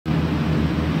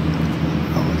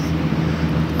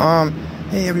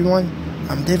Hey everyone,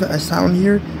 I'm David Asylum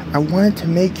here. I wanted to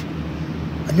make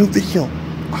a new video.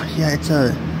 Yeah, it's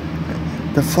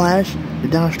The Flash, the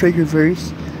Daniel Straker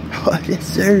verse. Oh, yes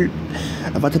sir.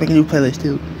 I'm about to make a new playlist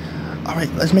too.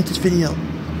 Alright, let's make this video.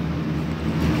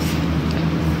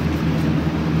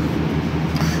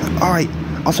 Alright,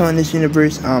 also in this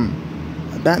universe,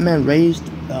 Batman raised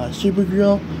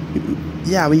Supergirl.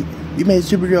 Yeah, we made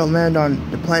Supergirl land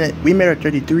on the planet. We made her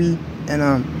 33,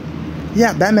 and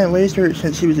yeah, Batman raised her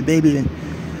since she was a baby, and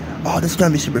oh, this is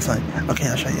gonna be super fun. Okay,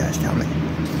 I'll show you guys. Tell me.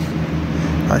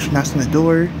 Alright, she knocks on the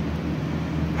door.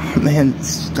 Oh, man,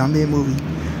 this is gonna be a movie.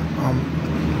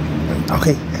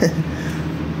 Okay.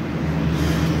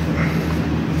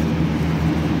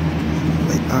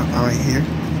 Wait, alright, here.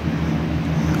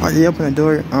 Alright, they open the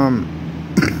door.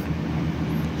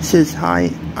 Says,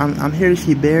 "Hi, I'm here to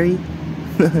see Barry."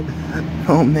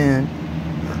 Oh man,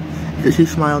 does she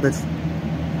smile?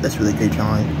 That's really great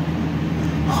drawing.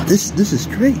 Oh, this is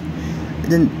great.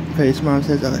 And then Barry's mom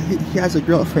says, he has a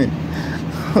girlfriend."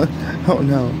 Oh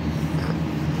no.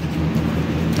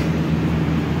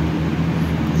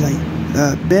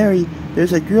 Like, "Barry,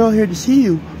 there's a girl here to see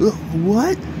you."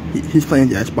 What? He's playing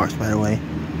the Xbox, by the way.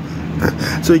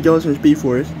 So he goes from Speed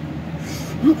Force.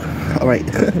 Alright.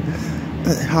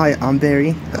 "Hi, I'm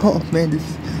Barry." Oh man,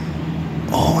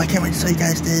 oh, I can't wait to show you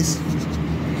guys this.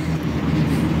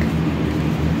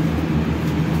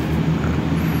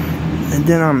 And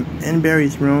then in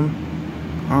Barry's room,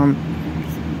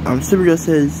 Supergirl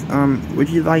says, "Would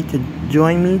you like to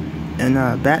join me in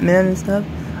Batman and stuff?"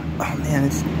 Oh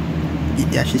man,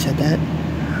 yeah, she said that.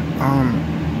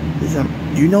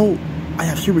 "You know, I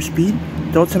have super speed.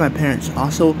 Don't tell my parents.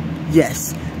 Also,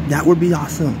 yes, that would be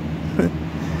awesome."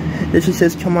 Then she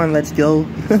says, "Come on, let's go."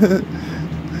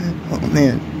 Oh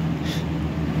man.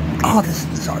 Oh, this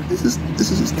is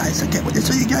just nice. I can't wait to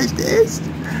show you guys this.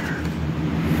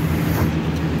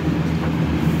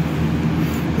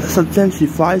 So then she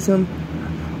flies him.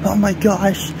 Oh my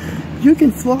gosh, you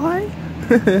can fly?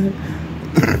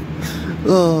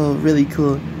 Oh, really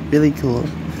cool, really cool.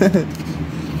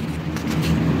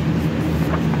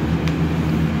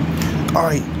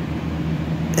 Alright,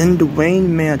 in the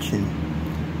Wayne Mansion.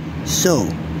 "So,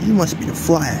 you must be the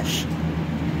Flash."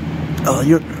 "Oh,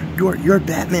 you're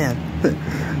Batman."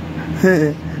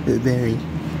 Very.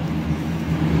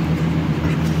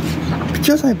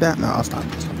 Just like Batman. I'll stop.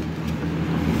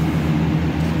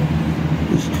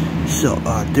 "So,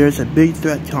 there's a big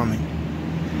threat coming."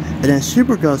 And then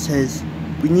Supergirl says,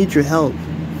 "We need your help."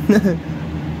 Then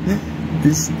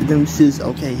she says,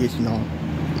 "Okay, here's no."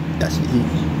 Yes,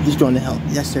 he's going to help.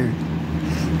 Yes, sir.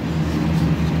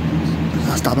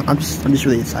 I'll stop. I'm just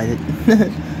really excited.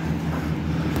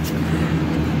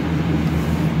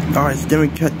 Alright, so then we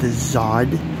cut to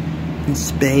Zod in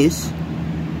space.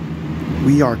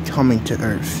 "We are coming to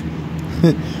Earth."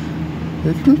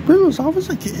 "The criminal's office,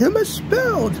 I get him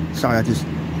expelled." Sorry,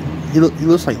 he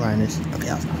looks like Linus. Okay,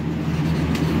 I'll stop.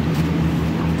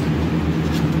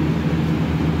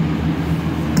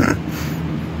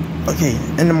 Okay,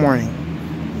 in the morning,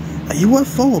 a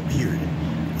UFO appeared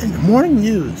in the morning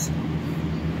news.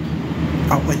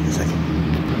 Oh, wait a second.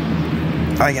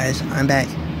 Alright guys, I'm back.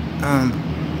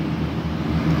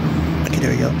 Okay,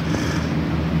 there we go.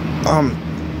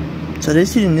 So they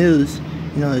see the news,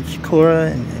 you know, it's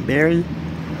Cora and Barry.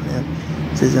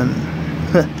 It says,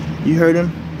 "You heard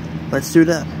him? Let's suit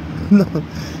up." No,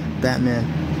 Batman.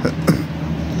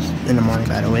 In the morning,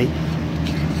 by the way.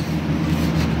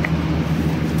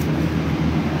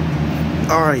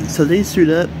 Alright, so they suit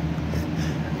up.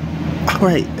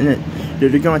 Alright, and then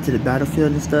they're going to the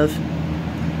battlefield and stuff.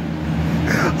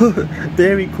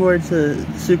 They record to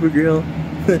Supergirl.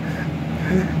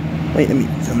 Wait, let me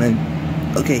zoom in.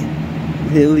 Okay,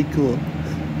 really cool.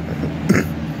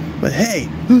 But hey,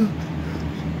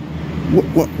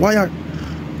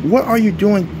 what are you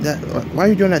doing that? Why are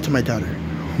you doing that to my daughter?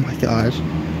 Oh my gosh.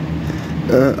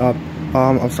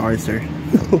 I'm sorry, sir.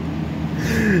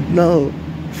 No.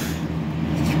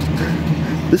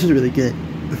 This is really good.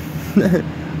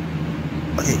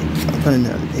 Okay, I'll put in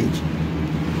another page.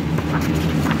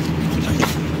 Okay.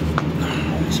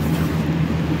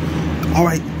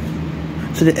 Alright,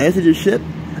 so they entered the ship.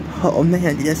 Oh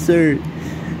man, yes sir.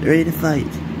 They're ready to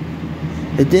fight.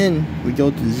 And then we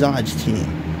go to Zod's team.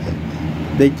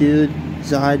 Big Dude,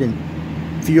 Zod, and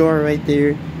Fiora right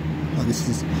there. Oh, this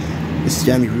is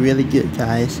gonna be really good,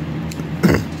 guys.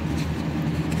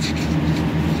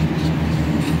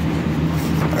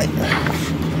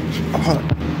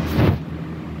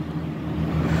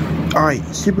 Alright,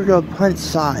 Supergirl punch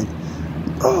Zod.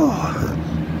 Oh,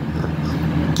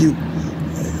 cute.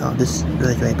 Oh, this is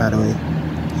really great, by the way.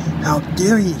 How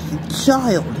dare you, you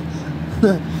child!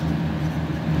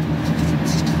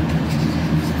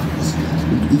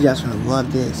 You guys are gonna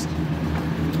love this.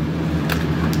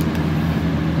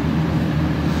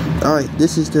 Alright,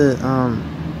 this is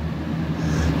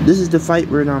the fight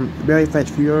where Barry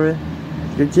fights Fiora.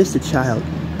 You're just a child.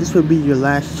 This will be your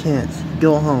last chance.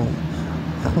 Go home.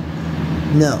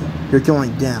 No, you're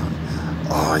going down.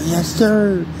 Oh yes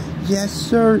sir, yes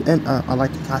sir. And I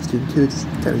like the costume too. It's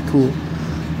very cool.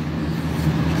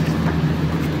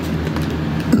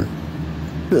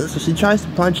 So she tries to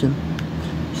punch him.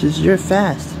 She says, "You're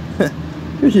fast.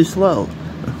 You're too slow."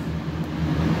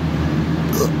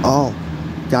 Oh,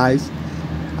 guys,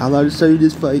 I'm about to show you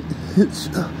this fight.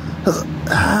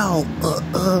 How?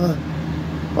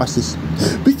 Watch this.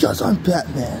 Because I'm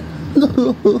Batman.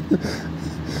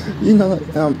 You know,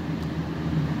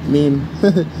 meme.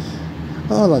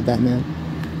 Oh, I love Batman.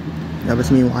 That was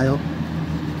meanwhile.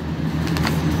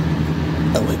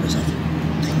 Oh, wait a second.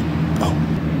 Oh.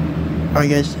 Alright,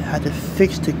 guys, I had to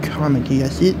fix the comment. Can you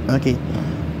guys see it? Okay.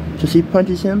 So she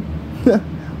punches him.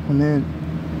 Oh, man.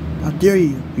 How dare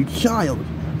you, you child.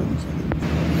 Wait a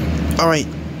second. Alright.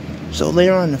 So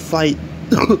later on in the fight,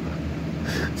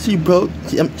 she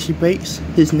breaks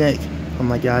his neck. Oh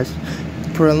my gosh.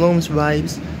 For Alom's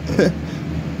vibes.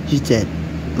 He's dead.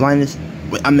 Linus,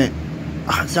 wait,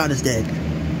 Zod is dead.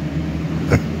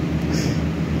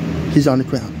 He's on the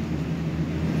ground.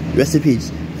 Rest in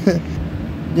peace.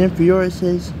 Then Fiora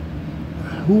says,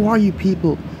 "Who are you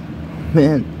people?"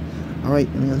 Man. Alright,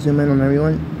 let me zoom in on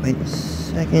everyone. Wait a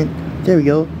second. There we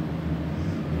go.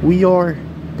 We are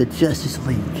the Justice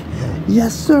League.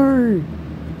 Yes, sir!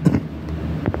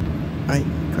 Alright,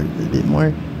 a bit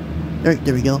more. Alright,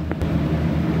 there we go.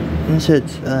 And it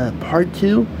says, part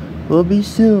 2 will be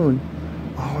soon.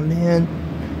 Oh, man.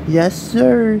 Yes,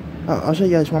 sir. I'll show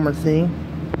you guys one more thing.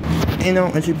 You know,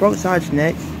 when she broke Zod's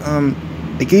neck,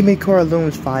 it gave me Cora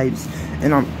Loomis vibes.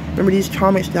 And, remember these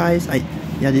comics, guys?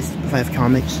 Yeah, these 5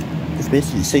 comics. It's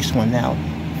basically the 6th one now.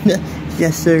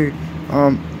 Yes, sir.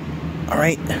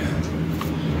 Alright.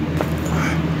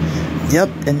 Yep,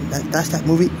 and that's that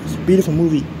movie. It's a beautiful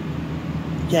movie.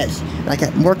 Yes, and I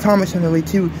got more comics on the way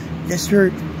too. Yes,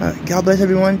 sir. God bless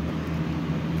everyone.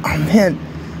 Oh man,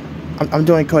 I'm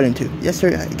doing coding too. Yes,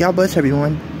 sir. God bless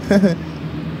everyone.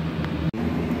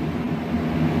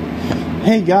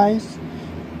 Hey guys,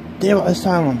 Dale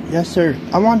Asylum. Yes, sir.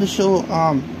 I wanted to show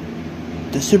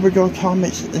the Supergirl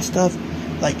comics and stuff.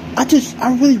 Like, I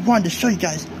really wanted to show you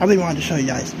guys.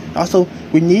 Also,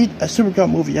 we need a Supergirl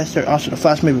movie. Yes, sir. Also, the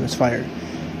Flash movie was fire.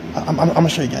 I'm gonna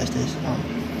show you guys this.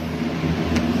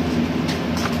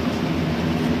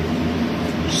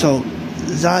 So,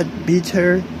 Zod beats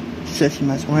her. She says she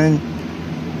must win.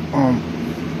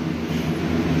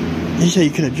 He said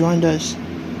you could have joined us.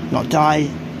 Not die.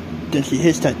 Then she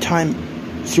hits that time.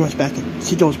 She goes back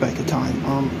in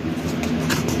time.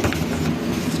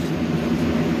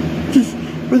 Just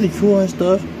really cool and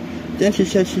stuff. Then she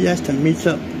said she has to meet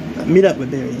up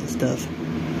with Barry and stuff.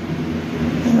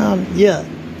 And yeah,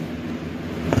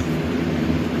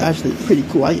 actually pretty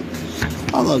cool. I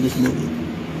love this movie.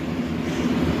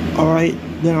 All right,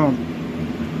 then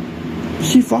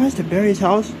she flies to Barry's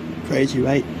house. Crazy,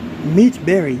 right? Meets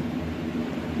Barry.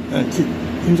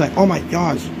 He's like, oh my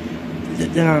gosh.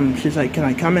 Then she's like, can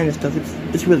I come in and stuff?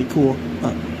 It's really cool.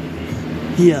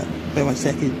 Yeah. Wait 1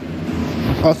 second.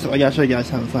 Also, I gotta show you guys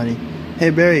something funny. Hey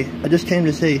Barry, I just came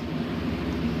to say.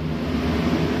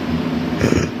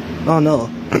 Oh no.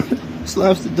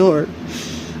 Slams the door.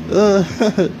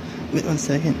 Wait 1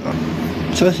 second.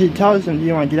 So she tells him, do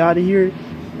you want to get out of here?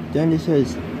 Then he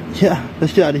says, yeah,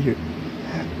 let's get out of here.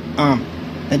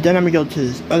 And then I'm gonna go to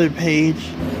this other page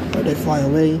where they fly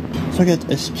away. So I got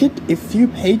to skip a few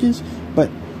pages, but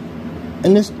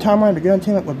in this timeline they're gonna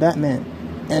team up with Batman.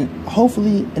 And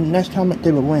hopefully in the next comic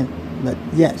they will win. But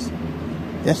yes,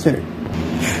 sir.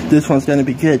 This one's gonna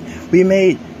be good. We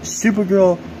made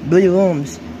Supergirl Billy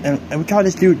Loomis, and we call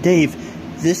this dude Dave.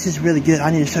 This is really good.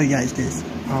 I need to show you guys this.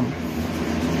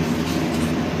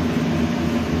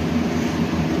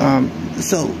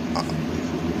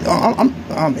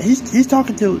 He's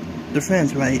talking to the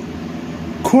friends, right?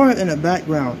 Cora in the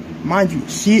background, mind you,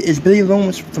 she is Billy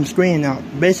Loomis from Screen now.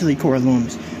 Basically Cora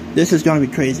Loomis. This is gonna be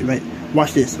crazy, right?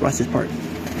 Watch this part.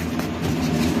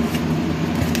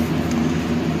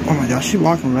 Oh my gosh, she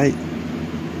walking right.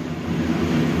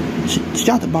 She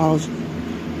got the bottles.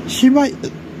 She right.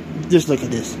 Just look at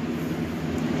this.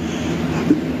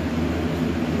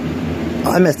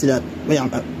 Oh, I messed it up. Wait,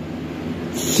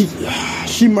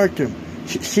 she murked him.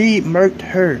 She murked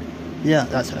her. Yeah,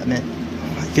 that's what I meant.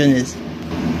 Oh my goodness.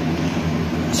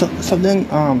 So then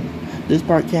this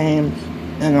part came,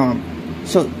 and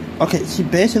so okay, she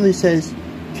basically says,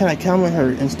 "Can I come with her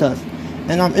and stuff?"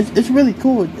 And it's really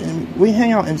cool, and we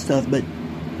hang out and stuff. But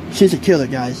she's a killer,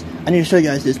 guys. I need to show you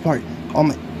guys this part. Oh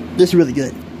my, this is really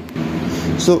good.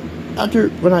 So after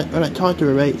when I talked to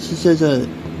her, right, she says,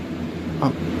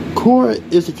 Cora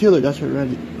is a killer. That's what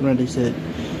Randy said.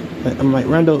 I'm like,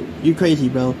 Randall, you crazy,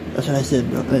 bro. That's what I said,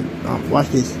 bro. Watch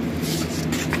this.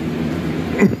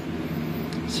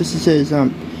 So she says,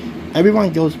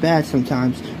 everyone goes bad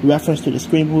sometimes. Reference to the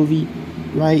Scream movie,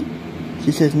 right?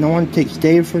 She says, no one takes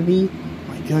Dave from me.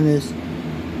 My goodness.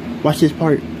 Watch this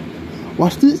part.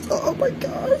 Watch this. Oh my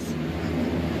gosh.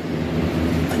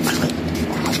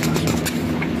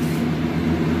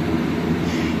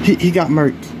 He got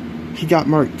murked. He got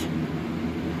murked.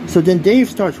 So then Dave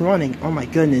starts running. Oh my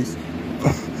goodness.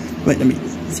 Wait, let me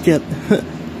skip.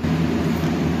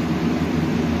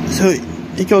 So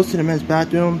he goes to the men's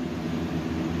bathroom.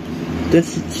 Then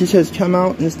she says, come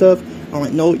out and stuff. I'm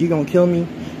like, no, you're gonna kill me.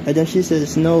 And then she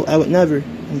says, no, I would never,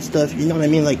 and stuff. You know what I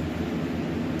mean? Like,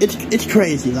 it's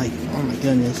crazy. Like, oh my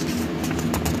goodness.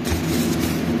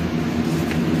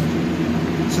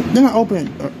 So then I open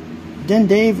it. Then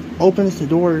Dave opens the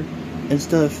door and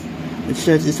stuff. It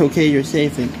says it's okay, you're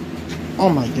safe, and oh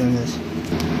my goodness.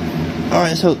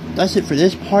 Alright, so that's it for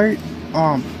this part.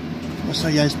 I'll show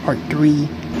you guys part 3.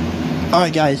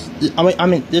 Alright guys, I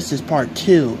mean this is part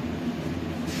 2.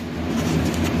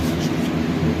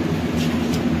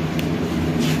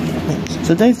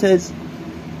 So Dave says,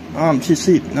 she's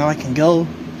asleep, now I can go.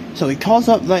 So he calls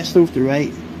up Lex Luthor,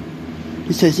 right?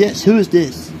 He says, yes, who is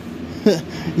this?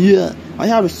 Yeah, I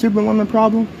have a Superwoman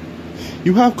problem.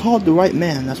 You have called the right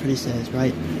man. That's what he says,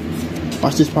 right?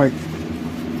 Watch this part.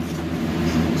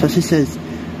 So she says,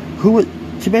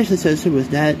 she basically says, who was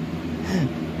that?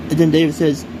 And then David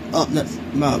says, oh, that's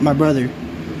my brother.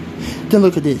 Then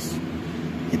look at this.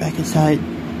 Get back inside.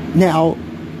 Now,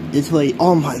 it's late.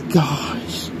 Oh my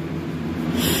gosh.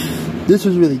 This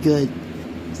was really good.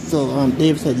 So,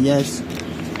 David said yes.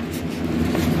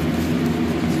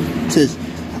 Says,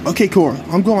 okay, Cora,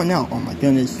 I'm going now. Oh my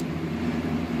goodness.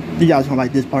 You guys gonna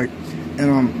like this part.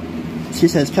 And she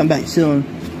says, come back soon.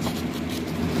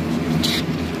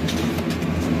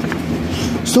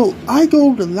 So I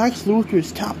go to Lex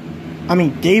Luthor's tower. I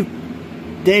mean, Dave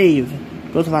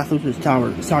goes to Lex Luthor's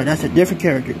tower. Sorry, that's a different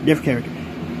character.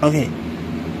 Okay,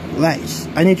 Lex,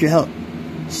 I need your help.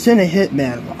 Send a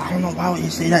hitman. I don't know why would you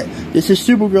say that. This is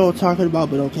Supergirl talking about,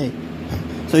 but okay.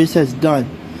 So he says, done.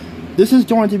 This is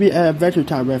going to be an Adventure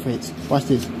Time reference. Watch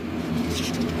this.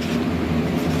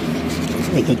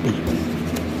 Wait,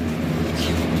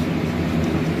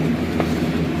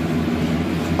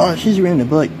 oh, she's reading the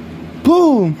book.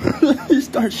 Boom! He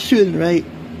starts shooting, right?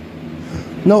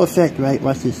 No effect, right?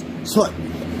 Watch this.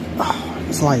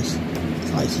 Slice.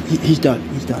 He's done.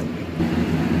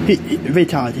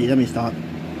 Fatality. Let me stop.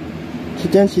 So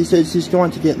then she says she's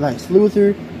going to get Lex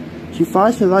Luthor. She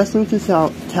flies to Lex Luthor's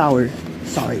tower.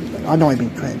 Sorry, I know I mean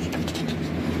cringe.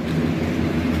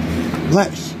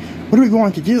 Lex, what are we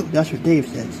going to do? That's what Dave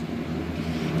says.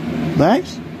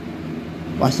 Lex?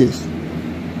 Watch this.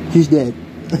 He's dead.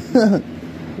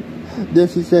 Then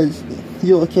she says,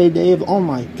 you okay, Dave? Oh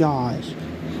my gosh.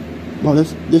 Well,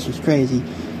 this was crazy.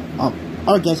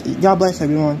 Alright guys, God bless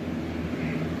everyone.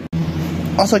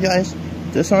 Also guys,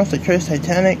 this one's the Curse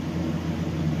Titanic.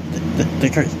 The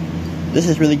Curse. This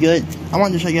is really good. I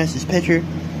wanted to show you guys this picture.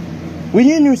 We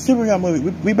did a new Supergirl movie.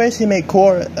 We basically made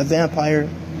Cora a vampire.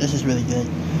 This is really good.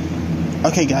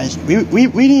 Okay guys, we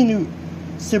need a new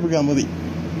Supergirl movie.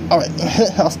 Alright,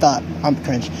 I'll stop. I'm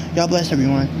cringe. God bless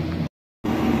everyone.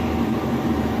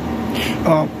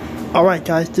 Alright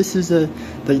guys, this is the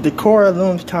Cora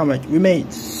Looms comic. We made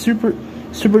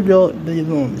Supergirl the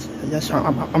Looms. Yes,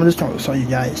 I'm just trying to show you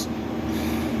guys.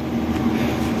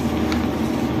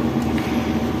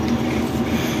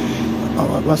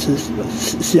 Oh, what's this?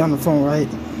 She on the phone, right?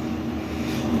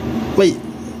 Wait,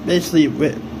 basically,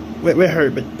 we're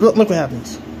hurt, but look what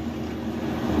happens.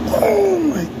 Oh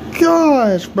my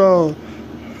gosh, bro.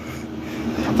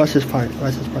 Watch this part.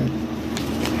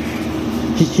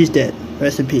 He's dead.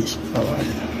 Rest in peace. Alright.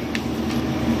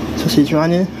 So she's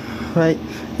running, right?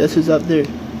 This is up there.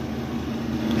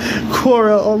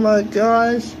 Cora, oh my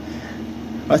gosh.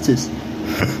 Watch this.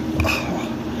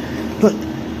 Look.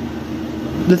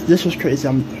 This was crazy.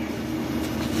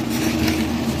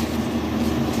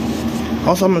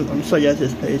 Also, I'm gonna show you guys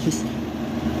this page. Just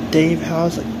Dave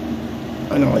House.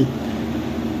 I know.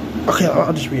 Okay,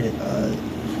 I'll just read it.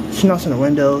 She knocks on the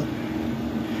window.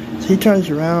 So he turns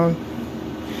around.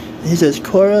 And he says,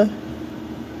 Cora.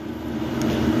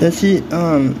 Then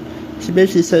She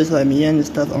basically says let me in and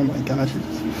stuff. Oh my gosh.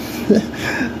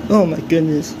 Oh my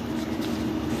goodness.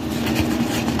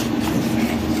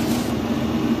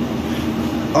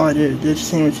 Oh, they're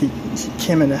seeing when she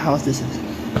came in the house. This is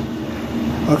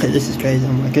okay. This is crazy.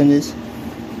 Oh my goodness.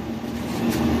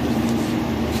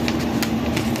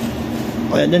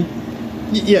 Oh yeah, then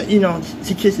yeah, you know,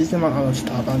 she kisses him. Oh,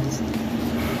 stop! I'm just.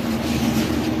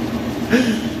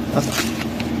 I'll stop.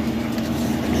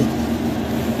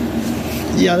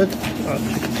 Yeah, that's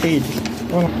click a page.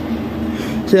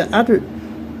 So yeah, after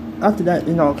that,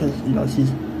 you know, because you know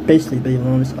she's basically baby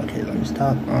loomis. Okay, let me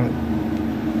stop.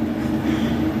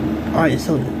 Alright,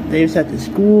 so Dave's at the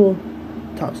school,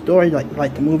 top story,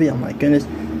 like the movie. Oh my goodness,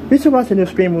 we should watch the new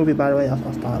Scream movie. By the way,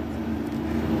 I'll stop.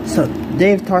 So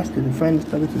Dave talks to the friend and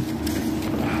stuff.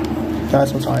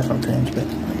 Guys, I'm sorry if I'm cringe, but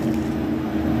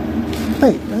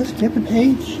wait, let's skip a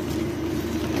page.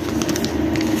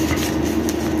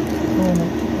 Oh my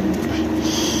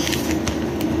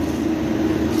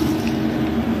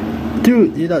gosh.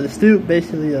 Dude, you know, this dude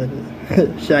basically a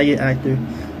shaggy actor.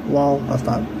 Lol, I'll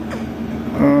stop.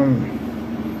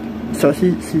 So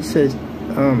she says,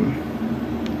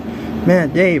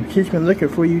 man, Dave, she's been looking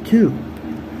for you too.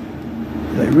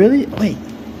 Like, really? Wait.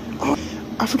 Oh,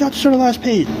 I forgot to show the last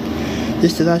page.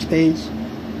 This is the last page.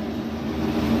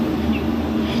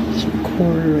 This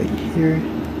recorder right here.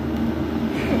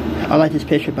 I like this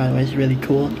picture, by the way. It's really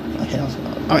cool. Okay,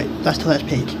 alright, that's the last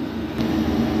page.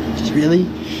 Just really?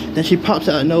 Then she pops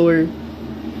out of nowhere.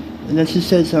 And then she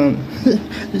says,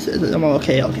 she says, I'm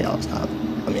okay, I'll stop.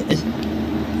 I mean, it's,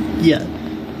 yeah.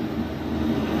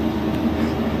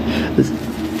 This,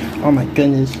 oh my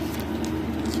goodness.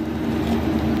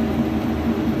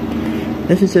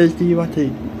 Then she says, do you want to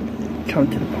come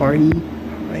to the party?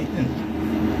 Right? And,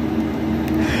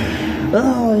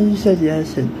 oh, he says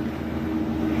yes. And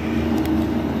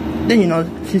then, you know,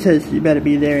 she says you better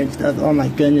be there and stuff. Oh my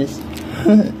goodness.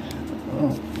 Oh.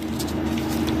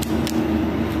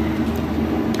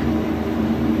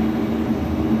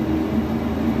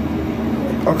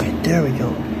 Okay, there we go.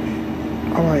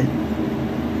 Alright.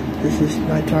 This is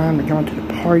my time. We're going to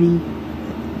the party.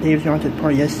 Dave's going to the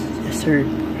party. Yes, sir.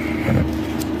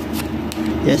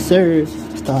 Yes, sir.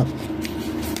 Stop.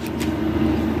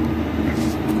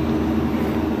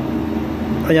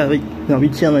 Oh yeah, we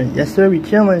chilling. Yes, sir. We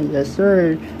chilling. Yes,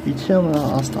 sir. We chilling.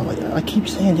 I'll stop. I keep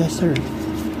saying yes, sir.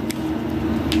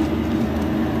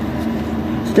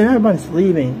 So then everybody's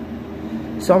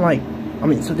leaving. So I'm like,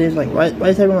 so Dave's like, why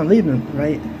is everyone leaving,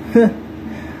 right?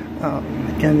 Oh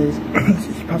my goodness.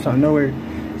 She pops out of nowhere.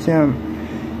 Sam,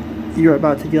 you're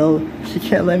about to go. She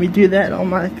can't let me do that. Oh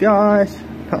my gosh.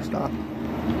 I'll stop.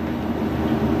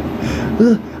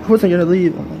 I wasn't gonna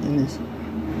leave. Oh my goodness.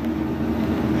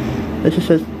 It just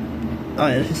says, oh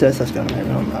yeah, she says that's gonna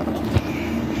happen.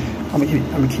 I'm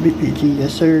gonna keep it PG.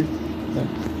 Yes, sir.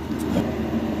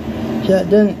 Yeah,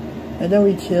 and then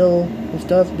we chill and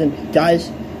stuff. Then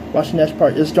guys, watching this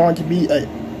part, it's going to be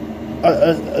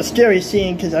a scary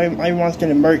scene because everyone's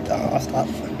getting murked. I'll stop.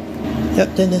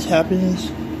 Yep. Then this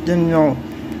happens. Then, you know,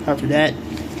 after that,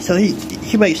 so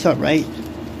he wakes up, right?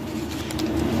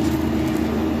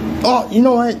 Oh, you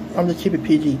know what? I'm gonna keep it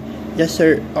PG. Yes,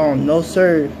 sir. Oh, no,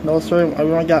 sir. No, sir.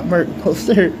 Everyone got murked. No,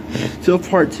 sir. Till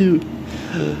part 2.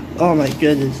 Oh my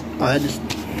goodness. I just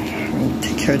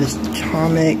take care of this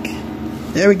comic.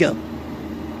 There we go.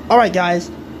 All right, guys.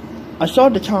 I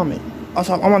showed the comic.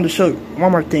 Also, I wanted to show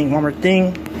one more thing.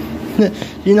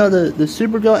 You know the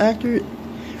Supergirl actor?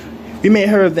 We made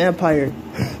her a vampire.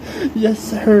 Yes,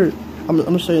 sir. I'm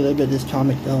gonna show you a little bit of this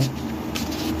comic though.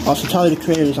 Also, tell you the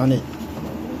creators on it.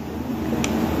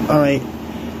 Alright.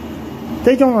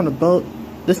 They going on a boat.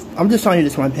 I'm just showing you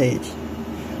this one page.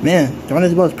 Man, going on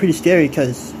this boat is pretty scary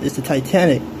because it's the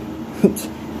Titanic.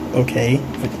 Okay.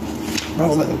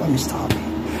 Bro, let me stop.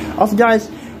 Also, guys,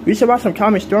 we should watch some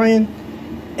Comic Historian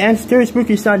and Scary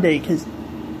Spooky Sunday because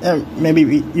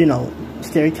maybe, you know,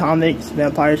 scary comics,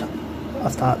 vampires. I'll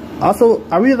stop. Also,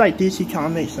 I really like DC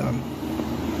Comics.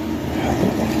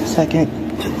 Second.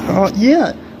 Oh,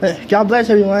 yeah. God bless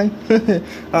everyone.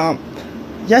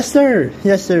 Yes, sir.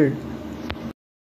 Yes, sir.